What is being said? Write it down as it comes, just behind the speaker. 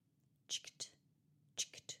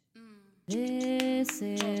This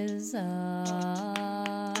is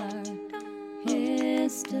our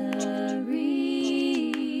history.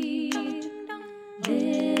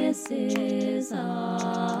 This is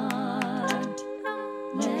our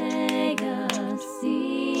legacy.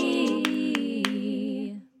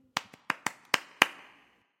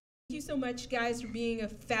 Thank you so much, guys, for being a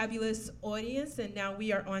fabulous audience. And now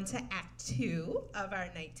we are on to Act 2 of our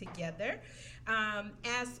night together.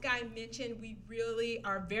 As Sky mentioned, we really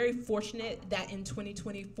are very fortunate that in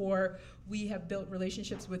 2024, we have built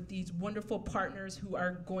relationships with these wonderful partners who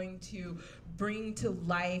are going to bring to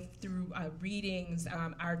life through readings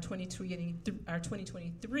our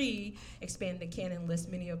 2023 Expand the Canon list,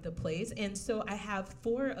 many of the plays. And so I have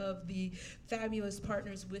 4 of the fabulous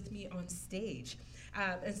partners with me on stage.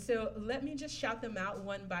 And so let me just shout them out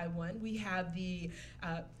one by one. We have the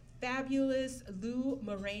fabulous Lou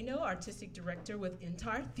Moreno, Artistic Director with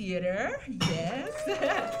Intar Theater. Yes.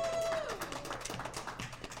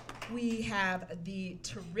 We have the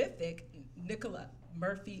terrific Nicola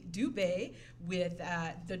Murphy Dubé with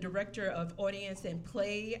the Director of Audience and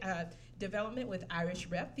Play Development with Irish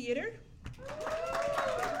Rep Theater.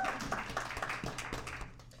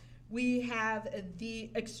 We have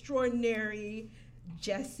the extraordinary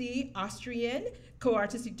Jesse Austrian,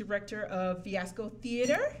 Co-Artistic Director of Fiasco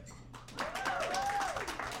Theater.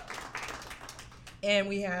 And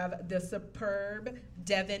we have the superb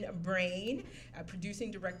Devin Brain,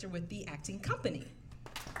 Producing Director with The Acting Company.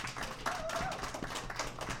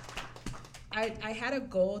 I had a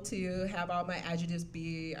goal to have all my adjectives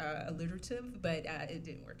be alliterative, but it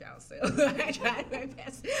didn't work out, so I tried my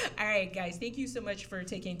best. All right, guys, thank you so much for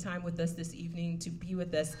taking time with us this evening to be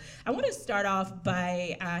with us. I want to start off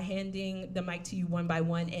by handing the mic to you one by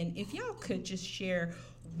one, and if y'all could just share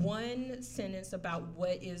one sentence about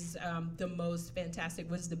what is the most fantastic,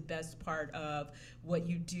 what is the best part of what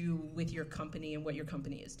you do with your company and what your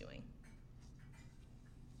company is doing.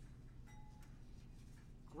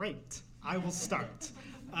 Great. I will start.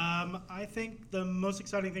 I think the most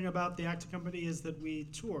exciting thing about the Acting Company is that we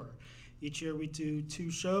tour. Each year we do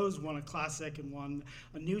 2 shows, one a classic and one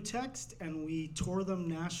a new text, and we tour them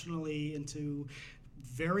nationally into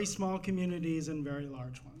very small communities and very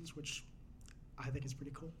large ones, which I think is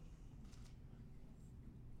pretty cool.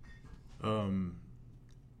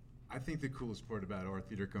 I think the coolest part about our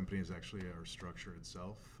theater company is actually our structure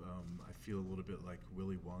itself. I feel a little bit like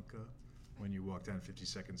Willy Wonka when you walk down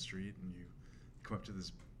 52nd Street and you come up to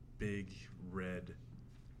this big, red,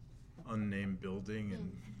 unnamed building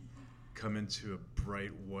and come into a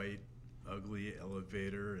bright, white, ugly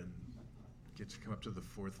elevator and get to come up to the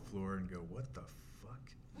 4th floor and go, what the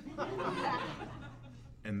fuck?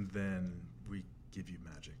 And then we give you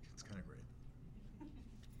magic. It's kind of great.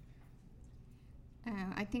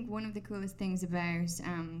 I think one of the coolest things about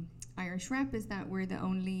Irish Rep is that we're the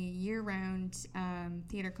only year-round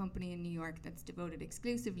theatre company in New York that's devoted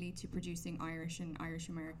exclusively to producing Irish and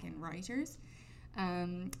Irish-American writers.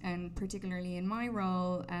 And particularly in my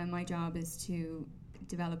role, my job is to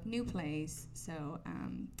develop new plays. So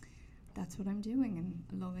that's what I'm doing and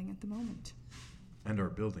loving at the moment. And our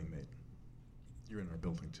building mate. You're in our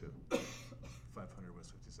building too. 500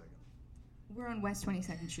 West 52nd. We're on West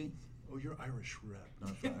 22nd Street. Oh, you're Irish Rep,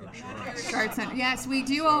 not the Irish Irish Arts Centre. Yes, we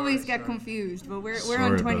do always get confused, but we're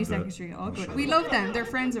on 22nd Street. All good. We love them. They're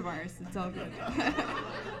friends of ours. It's all good.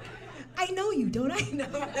 I know you, don't I? No.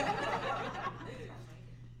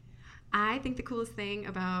 I think the coolest thing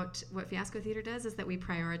about what Fiasco Theater does is that we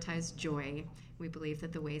prioritize joy. We believe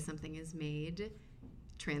that the way something is made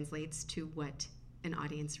translates to what an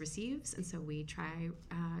audience receives, and so we try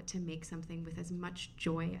to make something with as much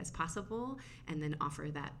joy as possible and then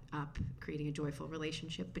offer that up, creating a joyful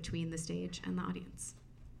relationship between the stage and the audience.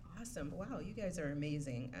 Awesome. Wow, you guys are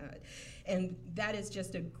amazing. And that is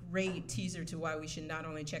just a great teaser to why we should not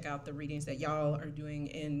only check out the readings that y'all are doing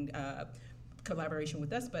in collaboration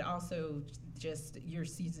with us, but also just your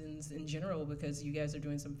seasons in general, because you guys are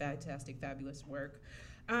doing some fantastic, fabulous work.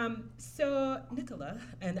 So Nicola,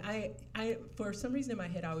 and I for some reason in my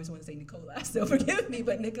head I always want to say Nicola, so forgive me,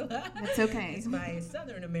 but Nicola. That's okay. It's my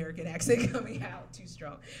Southern American accent coming out too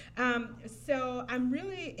strong. So I'm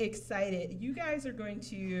really excited. You guys are going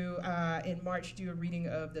to, in March, do a reading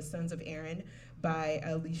of The Sons of Aaron by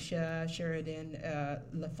Alicia Sheridan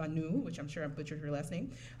Lefanu, which I'm sure I butchered her last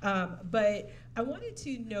name. But I wanted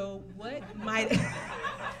to know what might...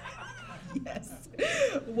 Yes.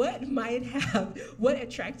 What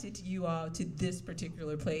attracted you all to this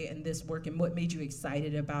particular play and this work, and what made you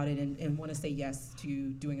excited about it and want to say yes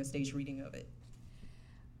to doing a stage reading of it?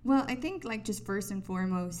 Well, I think, like, just first and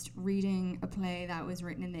foremost, reading a play that was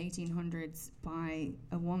written in the 1800s by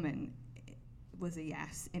a woman was a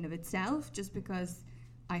yes in of itself, just because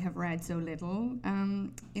I have read so little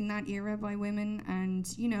in that era by women, and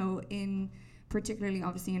in particularly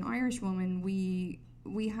obviously an Irish woman, we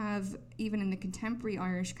have, even in the contemporary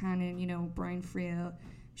Irish canon, Brian Friel,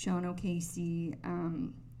 Sean O'Casey,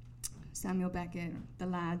 Samuel Beckett, the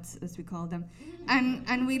lads as we call them,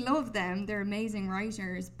 and we love them. They're amazing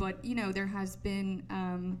writers, but there has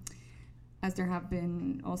been, as there have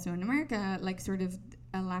been also in America, like sort of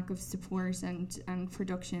a lack of support and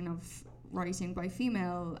production of writing by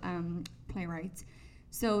female playwrights.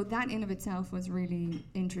 So that in of itself was really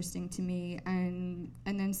interesting to me. And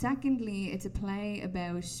then secondly, it's a play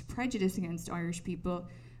about prejudice against Irish people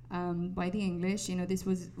by the English. This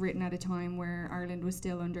was written at a time where Ireland was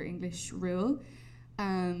still under English rule,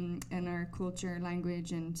 and our culture,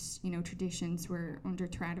 language, and traditions were under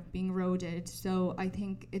threat of being eroded. So I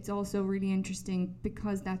think it's also really interesting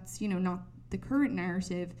because that's not the current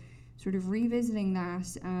narrative, sort of revisiting that.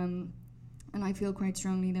 And I feel quite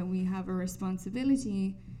strongly that we have a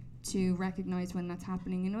responsibility to recognize when that's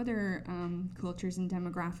happening in other cultures and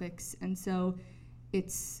demographics. And so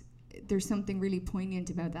there's something really poignant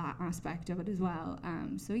about that aspect of it as well.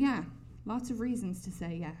 So yeah, lots of reasons to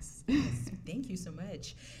say yes. Yes, thank you so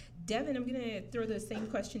much. Devin, I'm going to throw the same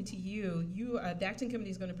question to you. The acting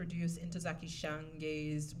company is going to produce Ntozake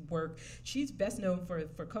Shange's work. She's best known for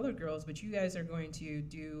Colored Girls, but you guys are going to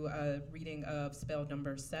do a reading of Spell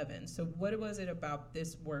Number 7. So what was it about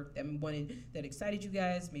this work that excited you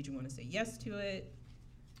guys, made you want to say yes to it?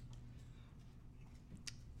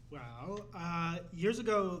 Well, years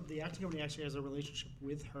ago, the acting company actually has a relationship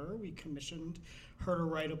with her. We commissioned her to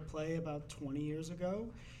write a play about 20 years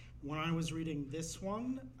ago. When I was reading this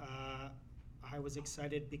one, I was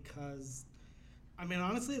excited because,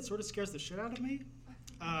 honestly, it sort of scares the shit out of me.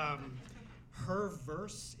 Her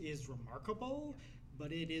verse is remarkable,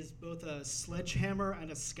 but it is both a sledgehammer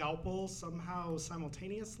and a scalpel somehow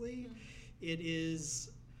simultaneously. It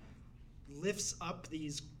lifts up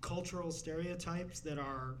these cultural stereotypes that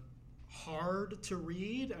are hard to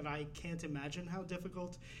read, and I can't imagine how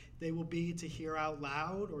difficult they will be to hear out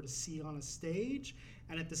loud or to see on a stage.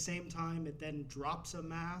 And at the same time, it then drops a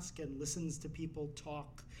mask and listens to people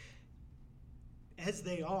talk as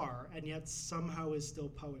they are, and yet somehow is still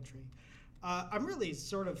poetry. I'm really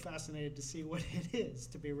sort of fascinated to see what it is,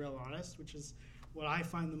 to be real honest, which is what I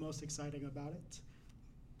find the most exciting about it.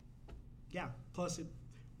 Yeah, plus it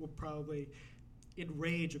will probably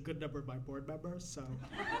enrage a good number of my board members, so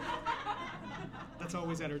that's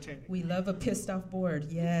always entertaining. We love a pissed off board.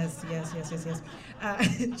 Yes.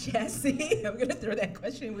 Jesse, I'm going to throw that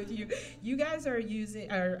question with you. You guys are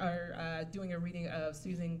doing a reading of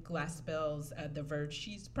Susan Glaspell's The Verge.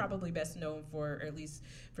 She's probably best known for, or at least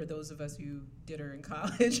for those of us who did her in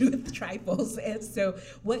college with trifles. And so,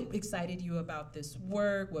 what excited you about this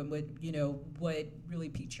work? What really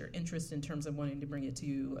piqued your interest in terms of wanting to bring it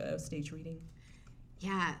to a stage reading?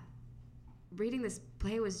 Yeah, reading this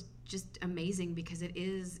play was just amazing because it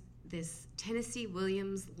is this Tennessee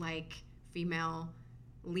Williams-like female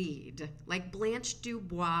lead, like Blanche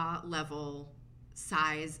Dubois level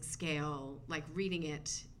size scale. Like reading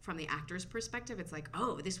it from the actor's perspective, it's like,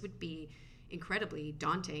 oh, this would be incredibly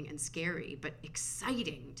daunting and scary, but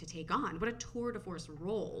exciting to take on. What a tour de force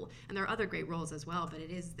role. And there are other great roles as well, but it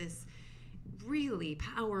is this really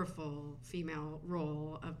powerful female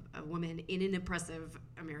role of a woman in an oppressive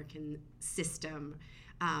American system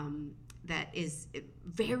that is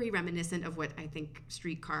very reminiscent of what I think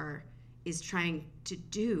Streetcar is trying to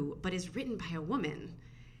do, but is written by a woman.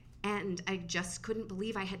 And I just couldn't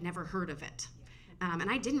believe I had never heard of it.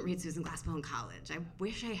 And I didn't read Susan Glaspell in college. I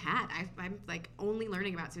wish I had. I'm like only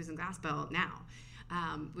learning about Susan Glaspell now,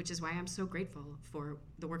 which is why I'm so grateful for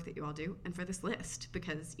the work that you all do and for this list,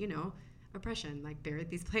 because, oppression like buried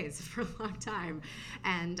these plays for a long time,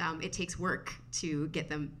 and it takes work to get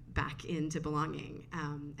them back into belonging.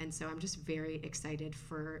 And so I'm just very excited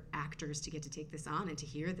for actors to get to take this on and to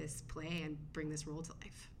hear this play and bring this role to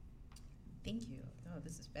life. Thank you. Oh,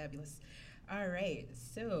 this is fabulous. All right,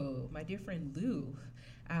 so my dear friend Lou,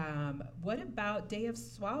 what about Day of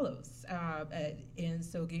Swallows? And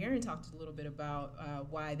so Gagarin talked a little bit about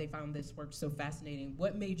why they found this work so fascinating.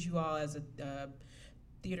 What made you all, as a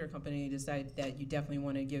theater company, decide that you definitely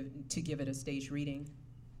want to give it a stage reading?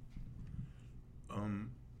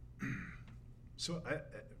 So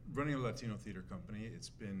running a Latino theater company, it's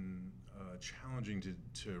been challenging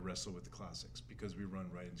to wrestle with the classics because we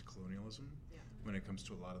run right into colonialism when it comes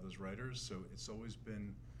to a lot of those writers. So it's always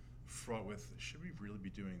been fraught with, should we really be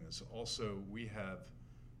doing this? Also, we have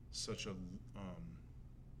such a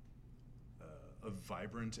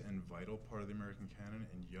vibrant and vital part of the American canon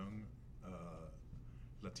and young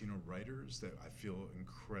Latino writers that I feel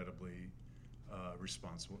incredibly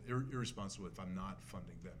irresponsible if I'm not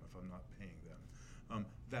funding them, if I'm not paying them.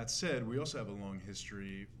 That said, we also have a long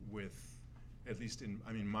history with, at least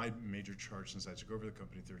my major charge since I took over the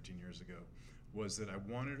company 13 years ago was that I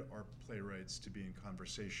wanted our playwrights to be in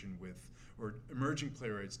conversation with, or emerging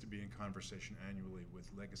playwrights to be in conversation annually with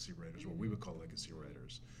legacy writers, what we would call legacy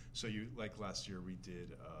writers. So like last year we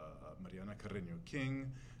did Mariana Carreño King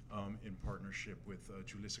in partnership with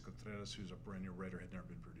Julissa Contreras, who's a brand new writer, had never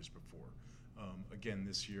been produced before. Again,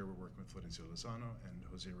 this year we're working with Florencio Lozano and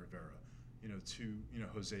Jose Rivera.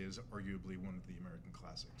 Jose is arguably one of the American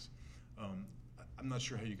classics. I'm not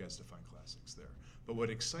sure how you guys define classics there, but what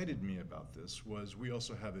excited me about this was we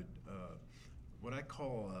also have what I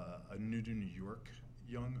call a new to New York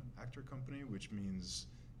young actor company, which means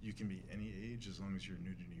you can be any age as long as you're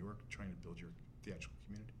new to New York trying to build your theatrical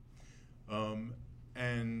community.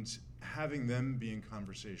 And having them be in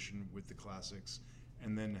conversation with the classics,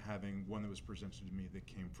 and then having one that was presented to me that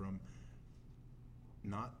came from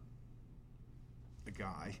not a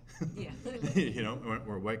guy,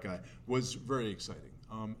 or a white guy, was very exciting.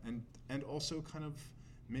 And also kind of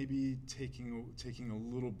maybe taking a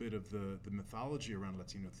little bit of the mythology around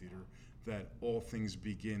Latino theater, that all things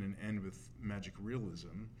begin and end with magic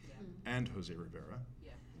realism, and Jose Rivera.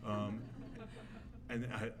 And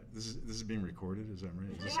this is being recorded, is that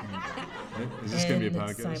right? Is this going to be a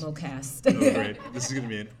podcast? Simulcast. Oh, great. This is going to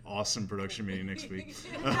be an awesome production meeting next week.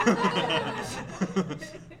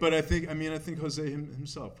 But I think Jose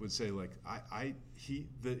himself would say, like, he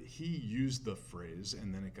used the phrase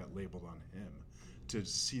and then it got labeled on him. To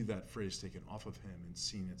see that phrase taken off of him and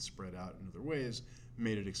seeing it spread out in other ways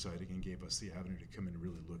made it exciting and gave us the avenue to come in and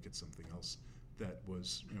really look at something else that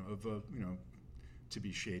was, to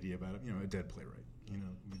be shady about it, a dead playwright.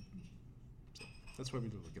 So that's why we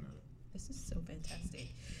were looking at it. This is so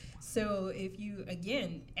fantastic. So if you,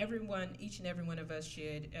 again, each and every one of us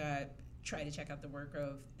should try to check out the work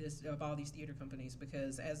of all these theater companies,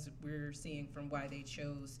 because as we're seeing from why they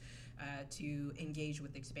chose to engage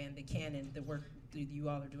with Expand the Canon, the work that you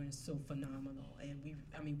all are doing is so phenomenal, and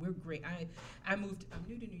we're great. I'm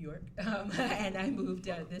new to New York, and I moved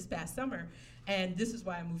this past summer, and this is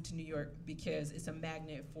why I moved to New York, because it's a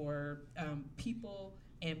magnet for people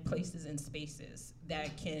and places and spaces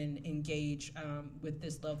that can engage with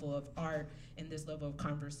this level of art and this level of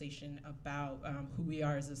conversation about who we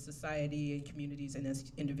are as a society and communities and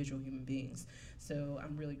as individual human beings. So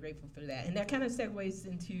I'm really grateful for that. And that kind of segues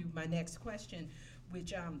into my next question,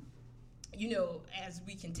 which, as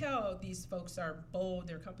we can tell, these folks are bold,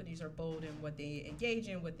 their companies are bold in what they engage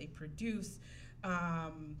in, what they produce.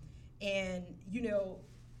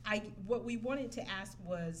 What we wanted to ask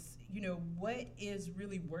was, what is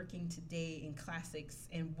really working today in classics,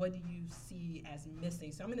 and what do you see as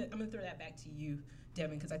missing? So I'm gonna throw that back to you,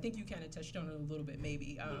 Devin, because I think you kind of touched on it a little bit,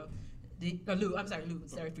 maybe. Lou, I'm sorry, Lou.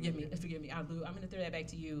 Sorry, forgive me. Lou, I'm gonna throw that back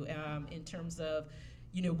to you in terms of,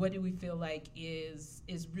 what do we feel like is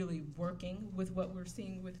really working with what we're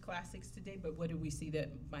seeing with classics today, but what do we see that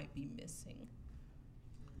might be missing?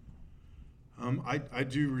 I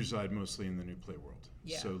do reside mostly in the new play world.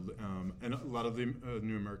 Yeah. So, and a lot of the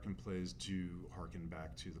new American plays do harken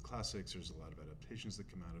back to the classics. There's a lot of adaptations that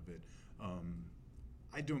come out of it.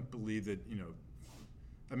 I don't believe that,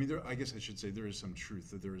 I guess I should say there is some truth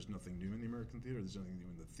that there is nothing new in the American theater. There's nothing new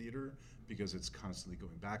in the theater because it's constantly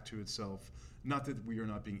going back to itself. Not that we are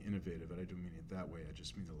not being innovative, and I don't mean it that way. I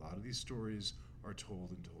just mean a lot of these stories are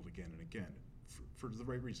told and told again and again for the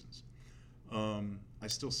right reasons. I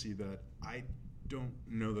still see that. I don't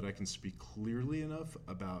know that I can speak clearly enough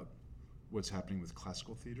about what's happening with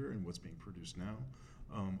classical theater and what's being produced now.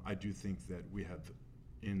 I do think that we have,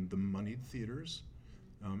 in the moneyed theaters,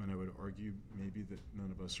 and I would argue maybe that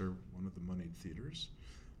none of us are one of the moneyed theaters.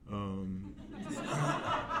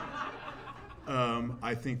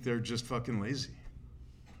 I think they're just fucking lazy.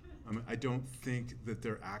 I don't think that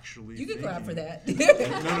they're actually. You can clap for that.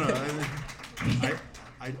 No.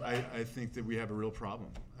 I think that we have a real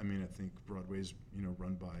problem. I think Broadway's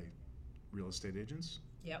run by real estate agents.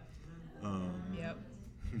 Yep. Yep.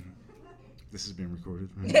 This is being recorded.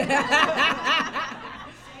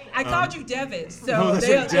 I called you Devin, so no, that's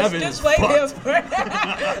right. Devin is fucked.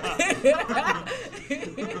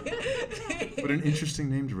 What an interesting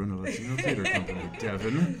name to run a Latino theater company,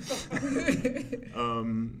 Devin.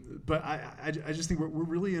 But I just think we're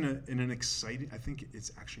really in an exciting. I think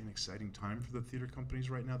it's actually an exciting time for the theater companies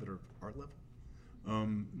right now that are art level.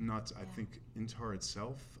 I think INTAR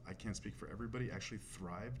itself, I can't speak for everybody, actually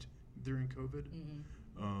thrived during COVID.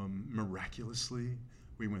 Mm-hmm. Miraculously,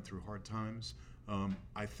 we went through hard times.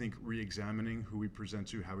 I think re-examining who we present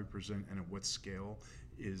to, how we present, and at what scale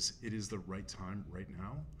is the right time right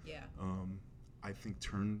now. Yeah. I think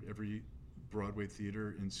turn every Broadway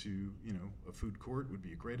theater into, a food court would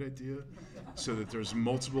be a great idea, so that there's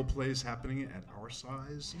multiple plays happening at our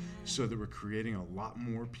size, so that we're creating a lot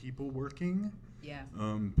more people working. Yeah.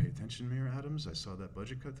 Pay attention, Mayor Adams. I saw that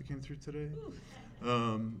budget cut that came through today.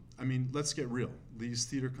 Let's get real. These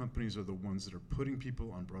theater companies are the ones that are putting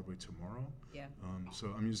people on Broadway tomorrow. Yeah.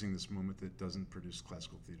 So I'm using this moment that doesn't produce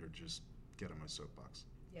classical theater, just get on my soapbox.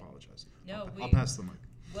 Yeah. Apologize. No, I'll pass the mic.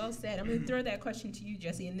 Well said. I'm going to throw that question to you,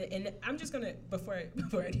 Jesse, and I'm just going to before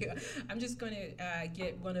I do, I'm just going to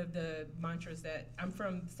get one of the mantras that I'm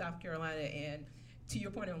from South Carolina, and to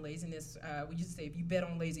your point on laziness, we used to say if you bet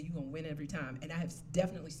on lazy, you're going to win every time, and I have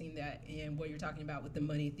definitely seen that in what you're talking about with the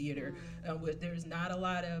money theater. There's not a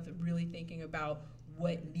lot of really thinking about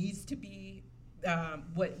what needs to be.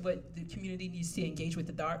 What the community needs to engage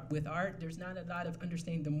with art. There's not a lot of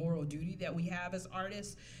understanding the moral duty that we have as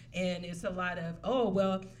artists, and it's a lot of,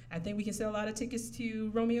 I think we can sell a lot of tickets to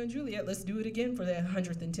Romeo and Juliet. Let's do it again for the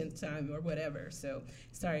 100th and 10th time or whatever. So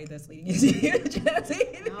sorry, that's leading into you,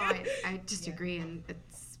 Jesse. No, I just agree, and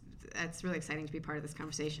it's really exciting to be part of this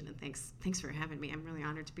conversation, and thanks for having me. I'm really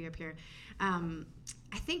honored to be up here.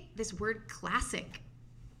 I think this word classic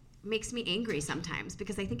makes me angry sometimes,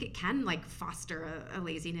 because I think it can foster a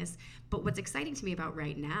laziness. But what's exciting to me about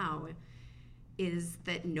right now is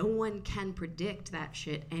that no one can predict that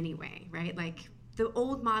shit anyway, right? The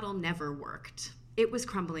old model never worked. It was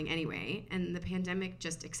crumbling anyway, and the pandemic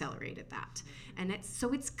just accelerated that. And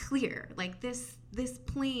it's clear, this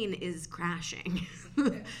plane is crashing.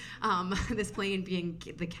 This plane being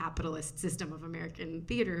the capitalist system of American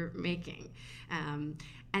theater making.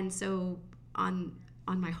 And so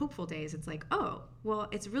on my hopeful days, it's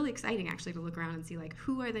it's really exciting actually to look around and see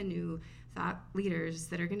who are the new thought leaders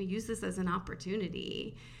that are going to use this as an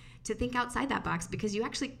opportunity to think outside that box, because you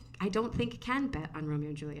actually, I don't think, can bet on Romeo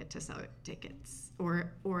and Juliet to sell tickets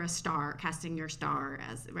or a star, casting your star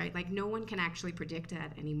as, right? No one can actually predict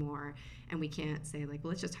that anymore, and we can't say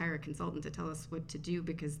let's just hire a consultant to tell us what to do,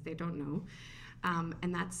 because they don't know,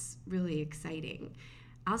 and that's really exciting.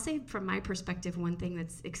 I'll say from my perspective, one thing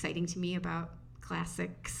that's exciting to me about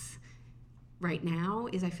classics right now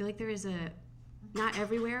is I feel like there is not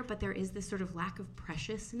everywhere, but there is this sort of lack of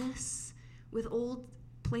preciousness with old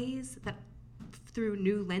plays that through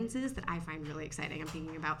new lenses that I find really exciting. I'm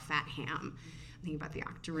thinking about Fat Ham. I'm thinking about The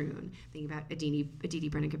Octoroon. I'm thinking about Aditi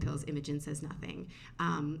Brennan-Kapil's Imogen Says Nothing.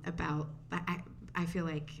 I feel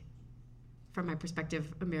like, from my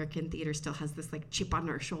perspective, American theater still has this chip on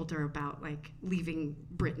our shoulder about leaving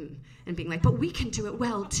Britain and being but we can do it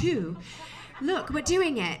well too. Look, we're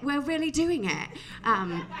doing it. We're really doing it.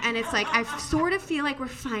 And it's I sort of feel we're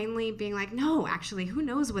finally being no, actually, who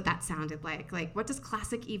knows what that sounded like? What does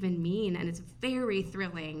classic even mean? And it's very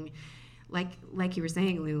thrilling. Like you were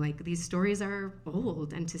saying, Lou, these stories are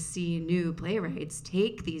old, and to see new playwrights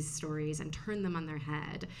take these stories and turn them on their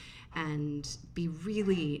head and be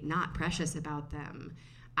really not precious about them,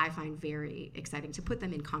 I find very exciting. To put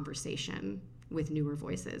them in conversation with newer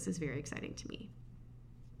voices is very exciting to me.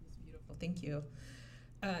 That's beautiful. Thank you.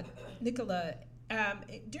 Nicola,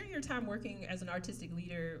 during your time working as an artistic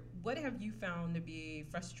leader, what have you found to be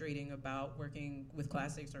frustrating about working with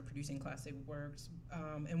classics or producing classic works?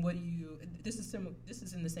 And what do you, this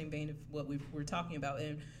is in the same vein of what we're talking about,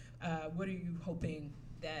 and what are you hoping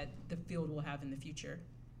that the field will have in the future?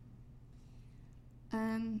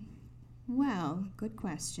 Well, good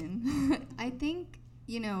question. I think,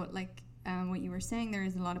 what you were saying, there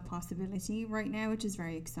is a lot of possibility right now, which is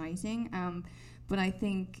very exciting. But I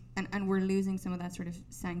think, and we're losing some of that sort of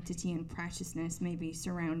sanctity and preciousness maybe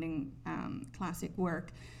surrounding classic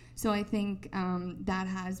work. So I think that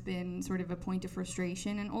has been sort of a point of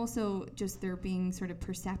frustration, and also just there being sort of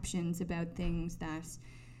perceptions about things that,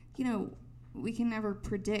 we can never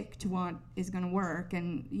predict what is going to work,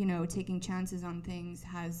 and taking chances on things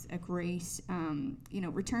has a great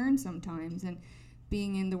return sometimes. And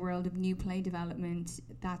being in the world of new play development,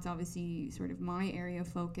 that's obviously sort of my area of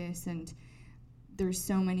focus, and there's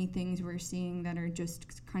so many things we're seeing that are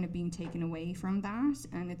just kind of being taken away from that,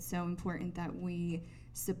 and it's so important that we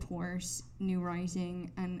support new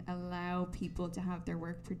writing and allow people to have their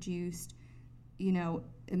work produced.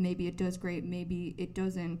 And maybe it does great, maybe it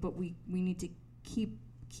doesn't, but we need to keep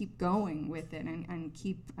going with it, and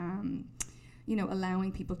keep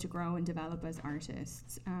allowing people to grow and develop as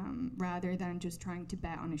artists, rather than just trying to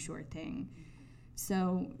bet on a sure thing.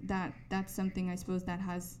 So that's something I suppose that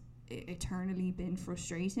has eternally been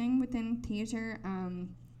frustrating within theatre.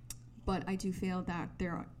 but I do feel that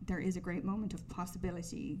there is a great moment of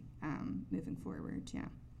possibility moving forward. Yeah.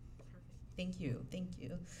 Thank you.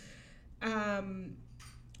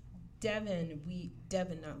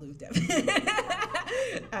 Devin, not Lou, Devin.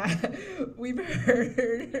 We've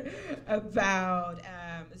heard about,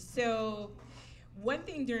 so one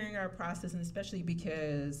thing during our process, and especially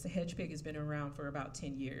because HedgePig has been around for about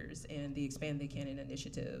 10 years, and the Expand the Canon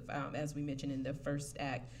initiative, as we mentioned in the first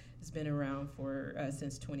act, has been around for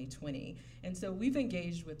since 2020. And so we've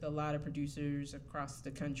engaged with a lot of producers across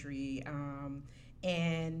the country,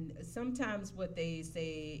 and sometimes what they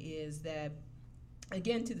say is that,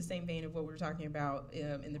 again, to the same vein of what we were talking about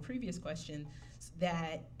in the previous question,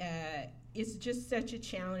 that it's just such a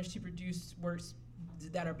challenge to produce works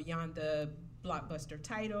that are beyond the blockbuster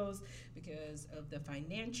titles because of the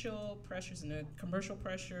financial pressures and the commercial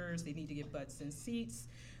pressures. They need to get butts in seats.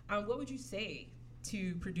 What would you say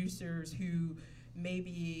to producers who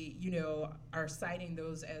maybe, are citing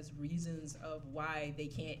those as reasons of why they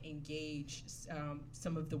can't engage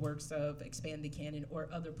some of the works of Expand the Canon or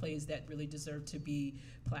other plays that really deserve to be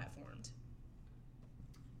platformed?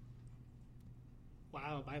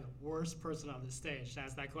 Wow, am I the worst person on the stage to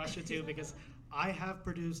ask that question to? Because I have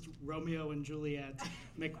produced Romeo and Juliet,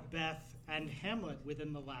 Macbeth, and Hamlet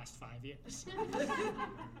within the last 5 years.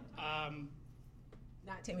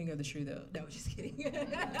 Not Taming of the Shrew, though. No, just kidding.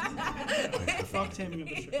 Fuck Taming of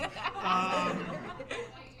the Shrew.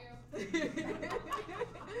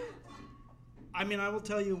 I mean, I will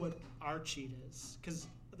tell you what our cheat is, because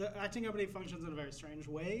the acting company functions in a very strange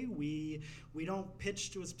way. We don't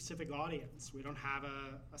pitch to a specific audience. We don't have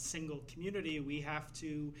a single community. We have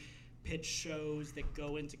to pitch shows that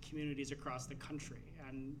go into communities across the country,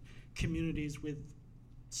 and communities with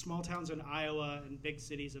small towns in Iowa and big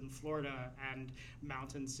cities in Florida and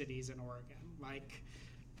mountain cities in Oregon. Like,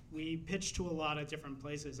 we pitch to a lot of different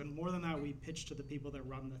places, and more than that, we pitch to the people that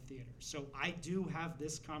run the theater. So I do have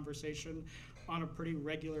this conversation on a pretty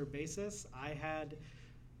regular basis. I had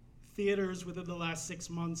theaters within the last 6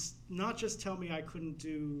 months not just tell me I couldn't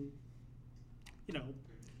do,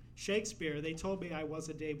 Shakespeare. They told me I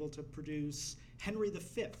wasn't able to produce Henry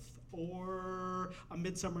V or A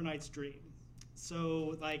Midsummer Night's Dream.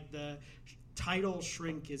 So, the title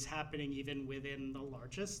shrink is happening even within the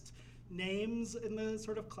largest names in the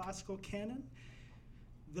sort of classical canon.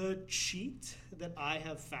 The cheat that I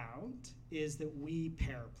have found is that we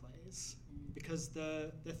pair plays. Because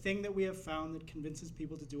the thing that we have found that convinces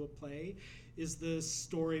people to do a play is the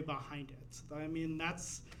story behind it. I mean,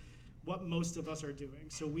 that's what most of us are doing.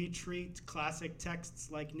 So we treat classic texts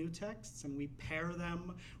like new texts, and we pair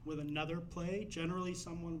them with another play, generally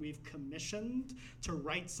someone we've commissioned to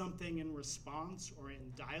write something in response or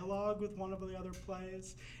in dialogue with one of the other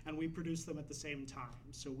plays, and we produce them at the same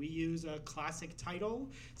time. So we use a classic title,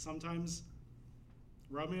 sometimes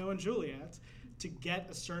Romeo and Juliet, to get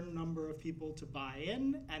a certain number of people to buy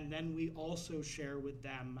in, and then we also share with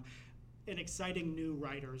them an exciting new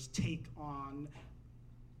writer's take on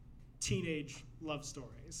teenage love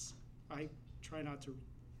stories. I try not to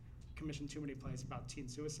commission too many plays about teen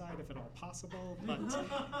suicide, if at all possible, but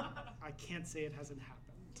I can't say it hasn't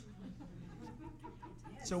happened.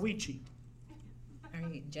 So we cheat. All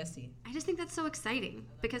right, Jesse. I just think that's so exciting,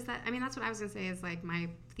 because that's what I was gonna say is my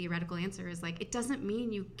theoretical answer is it doesn't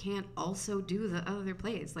mean you can't also do the other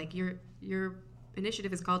plays. Your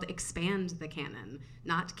initiative is called Expand the Canon,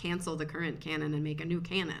 not cancel the current canon and make a new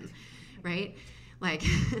canon, right?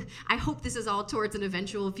 I hope this is all towards an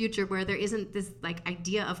eventual future where there isn't this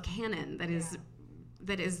idea of canon that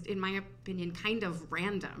is, in my opinion, kind of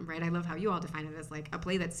random, right? I love how you all define it as a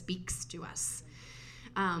play that speaks to us.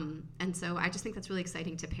 And so I just think that's really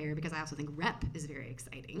exciting to pair, because I also think rep is very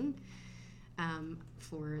exciting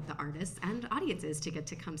for the artists and audiences to get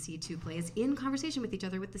to come see two plays in conversation with each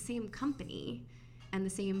other with the same company and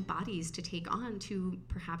the same bodies to take on two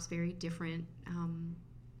perhaps very different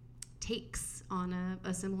takes on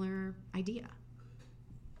a similar idea.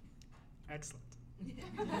 Excellent.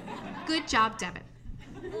 Good job, Devin.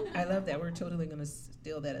 I love that. We're totally going to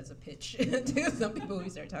steal that as a pitch to some people we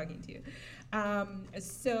start talking to.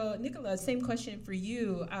 So, Nicola, same question for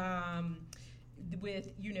you. With,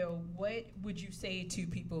 what would you say to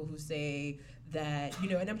people who say that,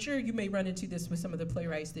 and I'm sure you may run into this with some of the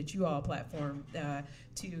playwrights that you all platform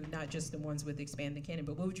to, not just the ones with Expand the Canon,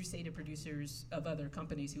 but what would you say to producers of other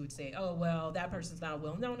companies who would say, oh, well, that person's not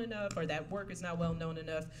well known enough, or that work is not well known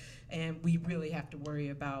enough, and we really have to worry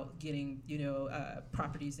about getting,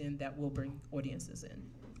 properties in that will bring audiences in?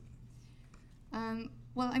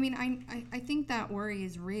 Well, I think that worry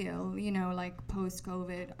is real,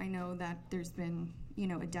 post-COVID. I know that there's been,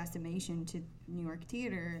 a decimation to New York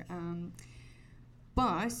theater.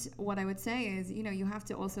 But what I would say is, you have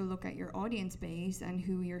to also look at your audience base and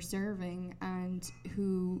who you're serving, and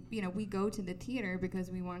who, we go to the theater because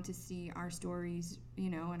we want to see our stories,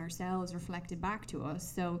 and ourselves reflected back to us.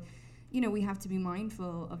 So, we have to be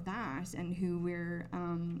mindful of that and who we're,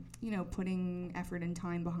 putting effort and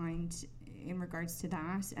time behind in regards to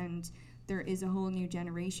that. And there is a whole new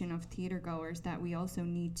generation of theater goers that we also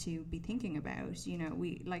need to be thinking about.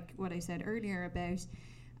 We, like what I said earlier about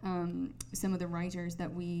some of the writers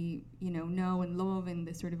that we know and love in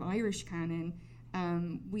the sort of Irish canon,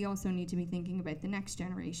 we also need to be thinking about the next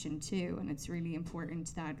generation too. And it's really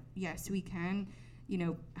important that, yes, we can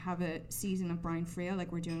have a season of Brian Friel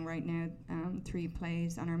like we're doing right now, 3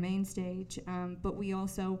 plays on our main stage, but we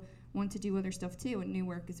also want to do other stuff too and new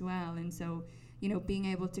work as well. And so being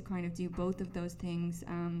able to kind of do both of those things,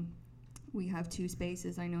 we have 2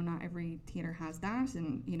 spaces. I know not every theater has that,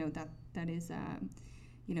 and that is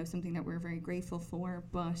something that we're very grateful for.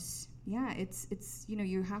 But yeah, it's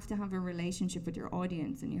you have to have a relationship with your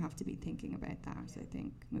audience, and you have to be thinking about that, I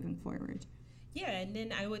think, moving forward. Yeah, and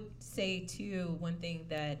then I would say too, one thing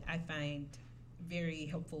that I find very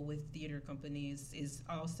helpful with theater companies is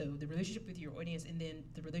also the relationship with your audience, and then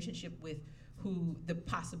the relationship with the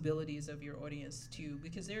possibilities of your audience too,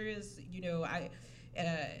 because there is,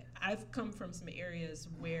 I've come from some areas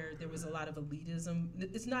where there was a lot of elitism.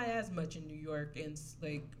 It's not as much in New York and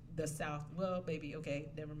like the South. Well, maybe, okay,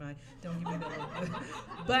 never mind. Don't give me that.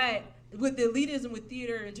 But with the elitism with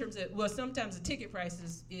theater in terms of, well, sometimes the ticket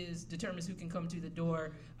price determines who can come to the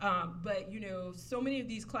door. But, so many of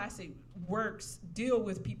these classic works deal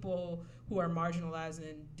with people who are marginalized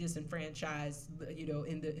and disenfranchised,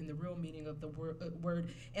 in the real meaning of the word.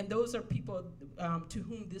 And those are people to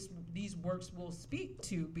whom these works will speak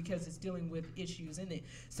to, because it's dealing with issues in it.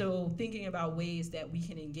 So thinking about ways that we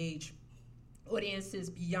can engage audiences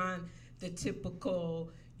beyond the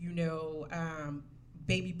typical,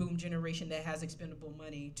 baby boom generation that has expendable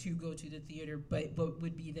money to go to the theater, but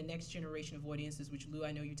would be the next generation of audiences, which Lou,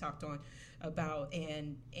 I know you talked on about,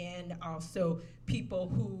 and also people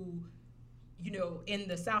who, in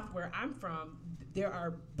the South where I'm from, there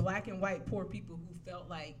are black and white poor people who felt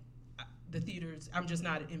like the theaters, I'm just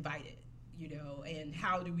not invited. And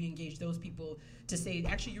how do we engage those people to say,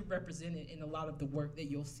 actually, you're represented in a lot of the work that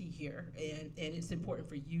you'll see here, and it's important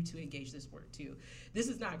for you to engage this work too. This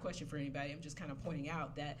is not a question for anybody. I'm just kind of pointing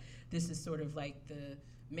out that this is sort of like the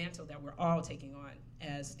mantle that we're all taking on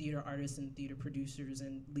as theater artists and theater producers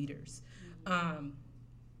and leaders. Mm-hmm.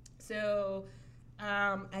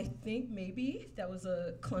 I think maybe that was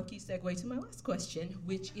a clunky segue to my last question,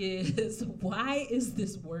 which is, why is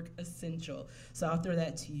this work essential? So I'll throw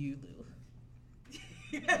that to you, Lou.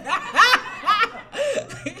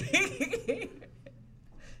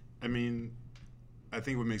 I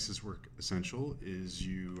think what makes this work essential is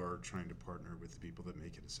you are trying to partner with the people that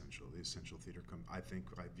make it essential. The Essential Theater I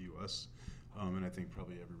view us, and I think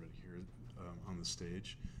probably everybody here on the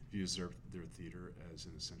stage views their theater as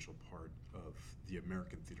an essential part of the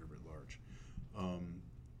American theater writ large.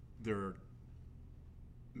 There are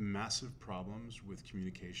massive problems with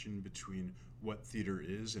communication between what theater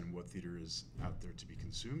is and what theater is out there to be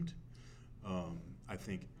consumed. I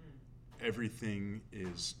think everything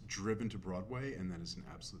is driven to Broadway, and that is an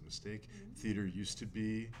absolute mistake. Mm-hmm. Theater used to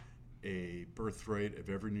be a birthright of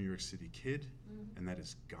every New York City kid, mm-hmm. and that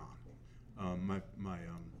is gone. My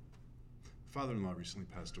father-in-law recently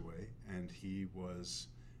passed away, and he was,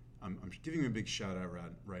 I'm giving him a big shout out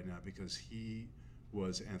right now, because he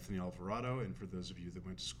was Anthony Alvarado, and for those of you that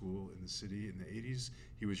went to school in the city in the 80s,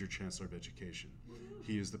 he was your Chancellor of Education. Mm-hmm.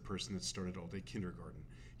 He is the person that started all-day kindergarten.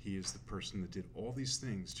 He is the person that did all these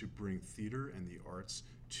things to bring theater and the arts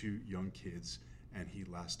to young kids, and he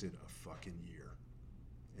lasted a fucking year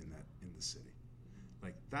in the city.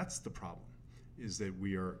 Like, that's the problem, is that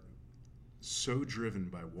we are so driven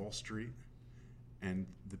by Wall Street and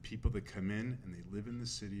the people that come in and they live in the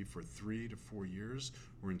city for 3 to 4 years,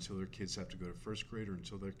 or until their kids have to go to first grade, or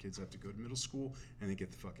until their kids have to go to middle school, and they get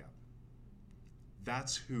the fuck out.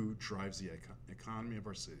 That's who drives the economy of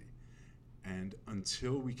our city. And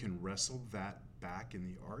until we can wrestle that back in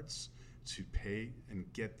the arts to pay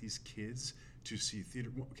and get these kids to see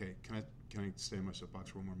theater. Okay, can I stay in my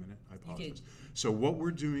soapbox for one more minute? I apologize. So what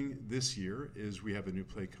we're doing this year is we have a new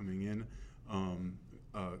play coming in.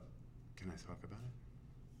 Can I talk about it?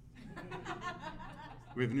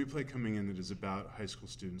 We have a new play coming in that is about high school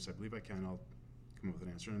students. I believe I can. I'll come up with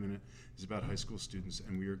an answer in a minute. It's about high school students,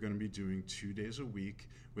 and we are going to be doing 2 days a week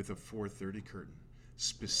with a 4:30 curtain,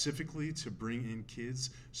 specifically to bring in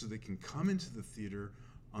kids so they can come into the theater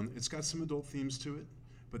It's got some adult themes to it,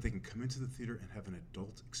 but they can come into the theater and have an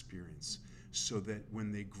adult experience so that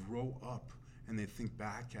when they grow up and they think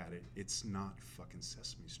back at it, it's not fucking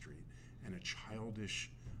Sesame Street and a childish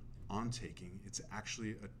on-taking. It's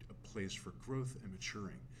actually a place for growth and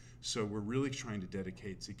maturing. So we're really trying to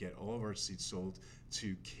dedicate to get all of our seats sold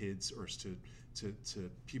to kids or to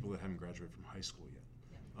people that haven't graduated from high school yet.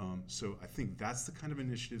 So I think that's the kind of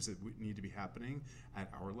initiatives that need to be happening at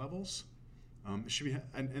our levels. It should be,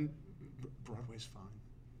 and Broadway's fine.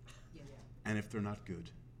 Yeah. And if they're not good,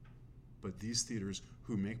 but these theaters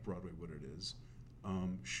who make Broadway what it is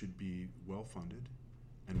should be well funded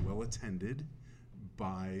and well attended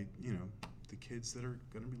by the kids that are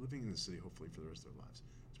going to be living in the city hopefully for the rest of their lives,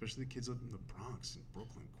 especially the kids in the Bronx and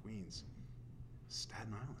Brooklyn, Queens,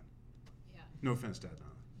 Staten Island. Yeah. No offense, Staten Island.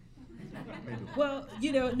 Maybe. Well,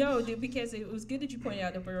 no, because it was good that you pointed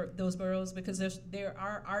out those boroughs, because there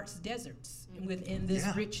are arts deserts within this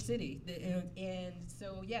rich city, and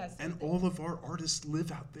so yes. And all of our artists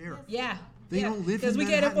live out there. Yeah. They don't live in because we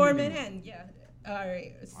Manhattan can't afford anymore. Manhattan. Yeah. All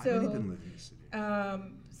right. I don't even live in the city.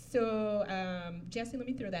 Jesse, let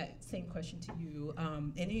me throw that same question to you.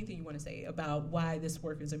 And anything you want to say about why this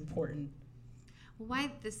work is important?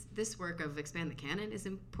 Why this work of Expand the Canon is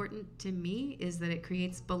important to me is that it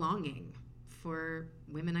creates belonging for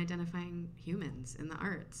women identifying humans in the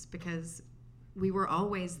arts, because we were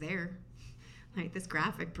always there. Like this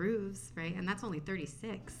graphic proves, right? And that's only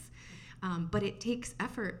 36. But it takes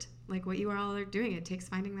effort, like what you all are doing. It takes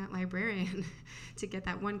finding that librarian to get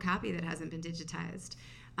that one copy that hasn't been digitized.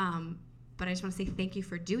 But I just want to say thank you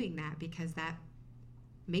for doing that, because that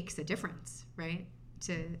makes a difference, right?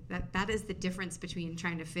 That is the difference between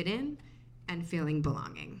trying to fit in and feeling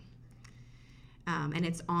belonging. And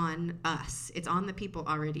it's on us. It's on the people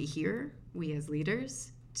already here, we as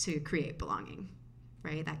leaders, to create belonging,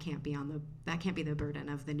 right? That can't be the burden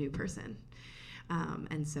of the new person.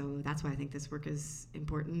 And so that's why I think this work is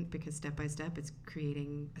important, because step by step, it's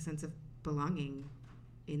creating a sense of belonging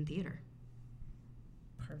in theater.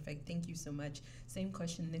 Perfect. Thank you so much. Same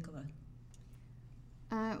question, Nicola.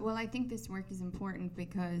 Well, I think this work is important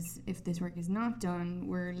because if this work is not done,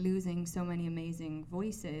 we're losing so many amazing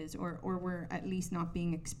voices, or we're at least not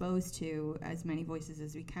being exposed to as many voices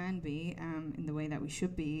as we can be in the way that we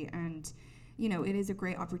should be. And, it is a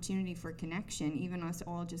great opportunity for connection, even us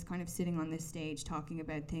all just kind of sitting on this stage talking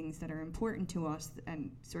about things that are important to us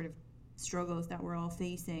and sort of struggles that we're all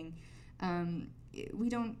facing. We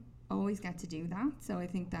don't always get to do that, so I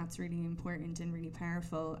think that's really important and really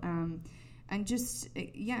powerful. And just,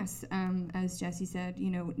 yes, as Jessie said,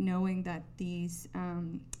 knowing that these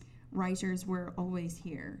writers were always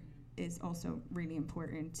here is also really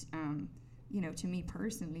important, to me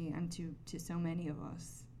personally and to so many of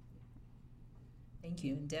us. Thank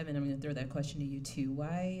you. And Devin, I'm going to throw that question to you too.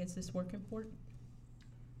 Why is this work important?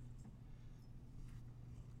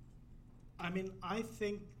 I mean, I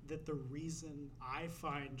think that the reason I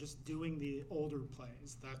find just doing the older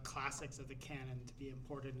plays, the classics of the canon, to be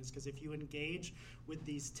important is because if you engage with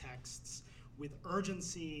these texts with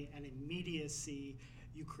urgency and immediacy,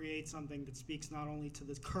 you create something that speaks not only to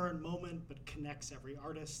the current moment, but connects every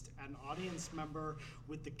artist and audience member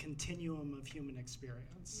with the continuum of human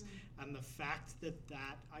experience. And the fact that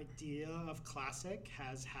that idea of classic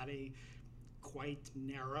has had a quite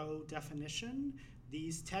narrow definition,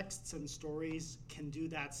 these texts and stories can do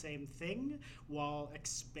that same thing while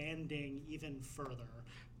expanding even further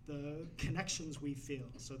the connections we feel,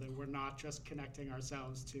 so that we're not just connecting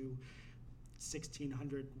ourselves to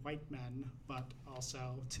 1,600 white men, but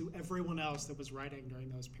also to everyone else that was writing during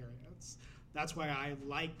those periods. That's why I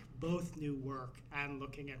like both new work and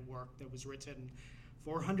looking at work that was written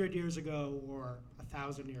 400 years ago or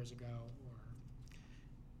 1,000 years ago, or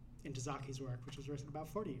in Tazaki's work, which was written about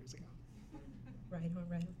 40 years ago. Right on. Go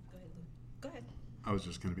ahead, Lou. Go ahead. I was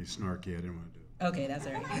just going to be snarky. I didn't want to do it. Okay, that's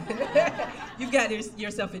all right. You've got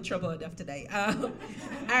yourself in trouble enough today. All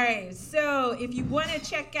right, so if you want to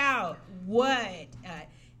check out what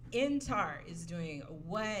NTAR is doing,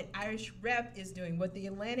 what Irish Rep is doing, what the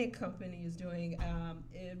Atlantic Company is doing,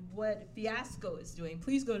 and what Fiasco is doing,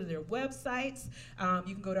 please go to their websites.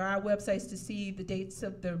 You can go to our websites to see the dates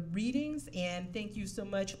of the readings, and thank you so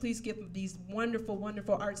much. Please give these wonderful,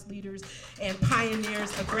 wonderful arts leaders and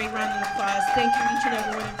pioneers a great round of applause. Thank you, each and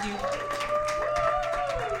every one of you.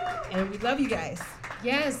 And we love you guys.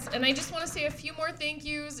 Yes, and I just want to say a few more thank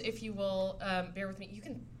yous, if you will bear with me. You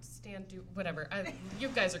can stand, do whatever. You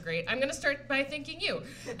guys are great. I'm going to start by thanking you.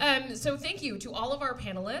 So thank you to all of our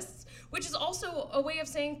panelists, which is also a way of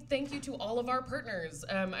saying thank you to all of our partners.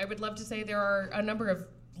 I would love to say there are a number of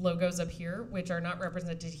logos up here, which are not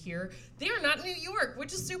represented here, they are not New York,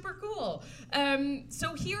 which is super cool.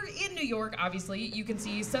 So here in New York, obviously, you can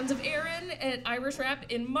see Sons of Erin at Irish Rep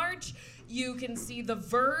in March. You can see The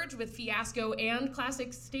Verge with Fiasco and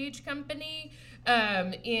Classic Stage Company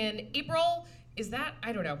in April. Is that?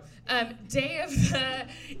 I don't know. Day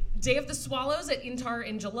of the Swallows at Intar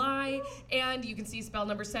in July, and you can see Spell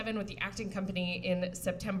Number 7 with the Acting Company in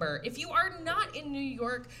September. If you are not in New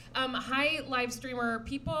York, hi live streamer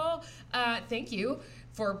people, thank you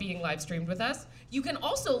for being live streamed with us. You can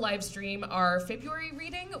also live stream our February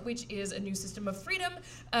reading, which is A New System of Freedom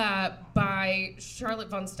by Charlotte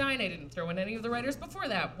von Stein. I didn't throw in any of the writers before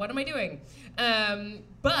that. What am I doing?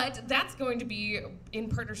 But that's going to be in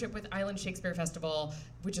partnership with Island Shakespeare Festival,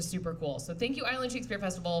 which is super cool. So thank you, Island Shakespeare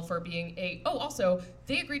Festival, for being also,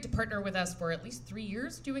 they agreed to partner with us for at least 3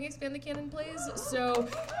 years doing Expand the Canon plays. So,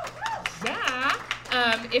 yeah.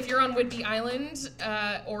 If you're on Whidbey Island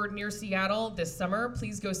or near Seattle this summer,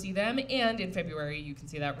 please go see them. And in February, you can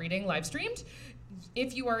see that reading live streamed.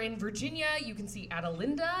 If you are in Virginia, you can see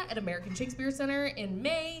Adelinda at American Shakespeare Center in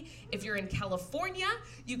May. If you're in California,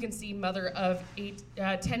 you can see Mother of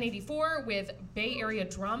 1084 with Bay Area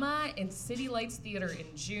Drama and City Lights Theater in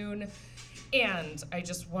June. And I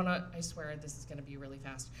swear this is gonna be really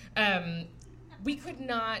fast. We could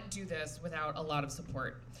not do this without a lot of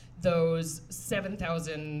support. Those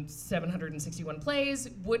 7,761 plays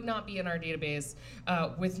would not be in our database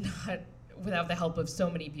without the help of so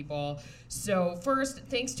many people. So first,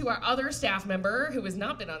 thanks to our other staff member who has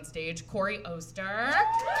not been on stage, Corey Oster.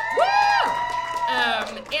 Woo!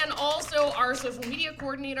 And also our social media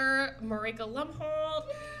coordinator, Marika Lumholt.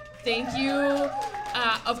 Thank you.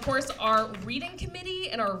 Of course, our reading committee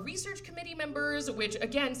and our research committee members, which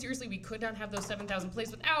again, seriously, we could not have those 7,000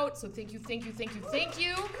 plays without, so thank you, thank you, thank you, thank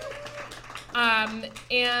you.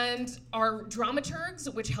 And our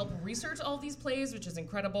dramaturgs, which help research all these plays, which is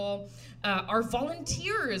incredible. Our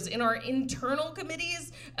volunteers in our internal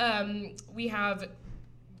committees. We have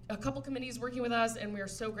a couple committees working with us, and we are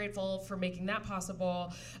so grateful for making that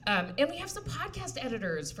possible. And we have some podcast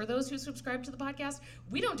editors. For those who subscribe to the podcast,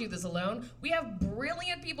 we don't do this alone. We have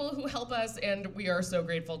brilliant people who help us, and we are so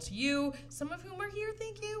grateful to you, some of whom are here,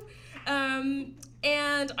 thank you.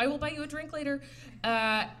 And I will buy you a drink later.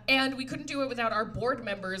 And we couldn't do it without our board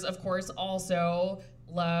members, of course, also.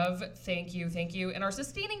 Love, thank you, thank you. And our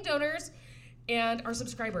sustaining donors, and our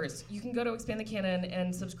subscribers. You can go to Expand the Canon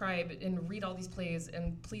and subscribe and read all these plays,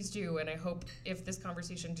 and please do. And I hope if this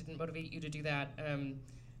conversation didn't motivate you to do that,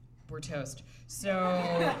 we're toast. So,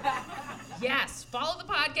 yes, follow the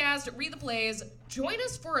podcast, read the plays, join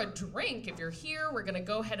us for a drink if you're here. We're gonna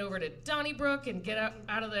go head over to Donnybrook and get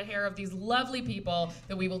out of the hair of these lovely people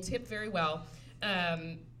that we will tip very well.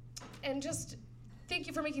 And just thank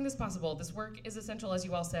you for making this possible. This work is essential, as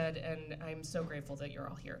you all said, and I'm so grateful that you're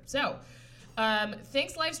all here. So,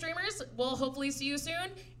 thanks, live streamers. We'll hopefully see you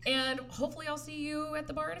soon, and hopefully I'll see you at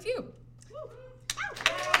the bar in a few.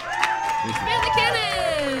 Expand the Canon!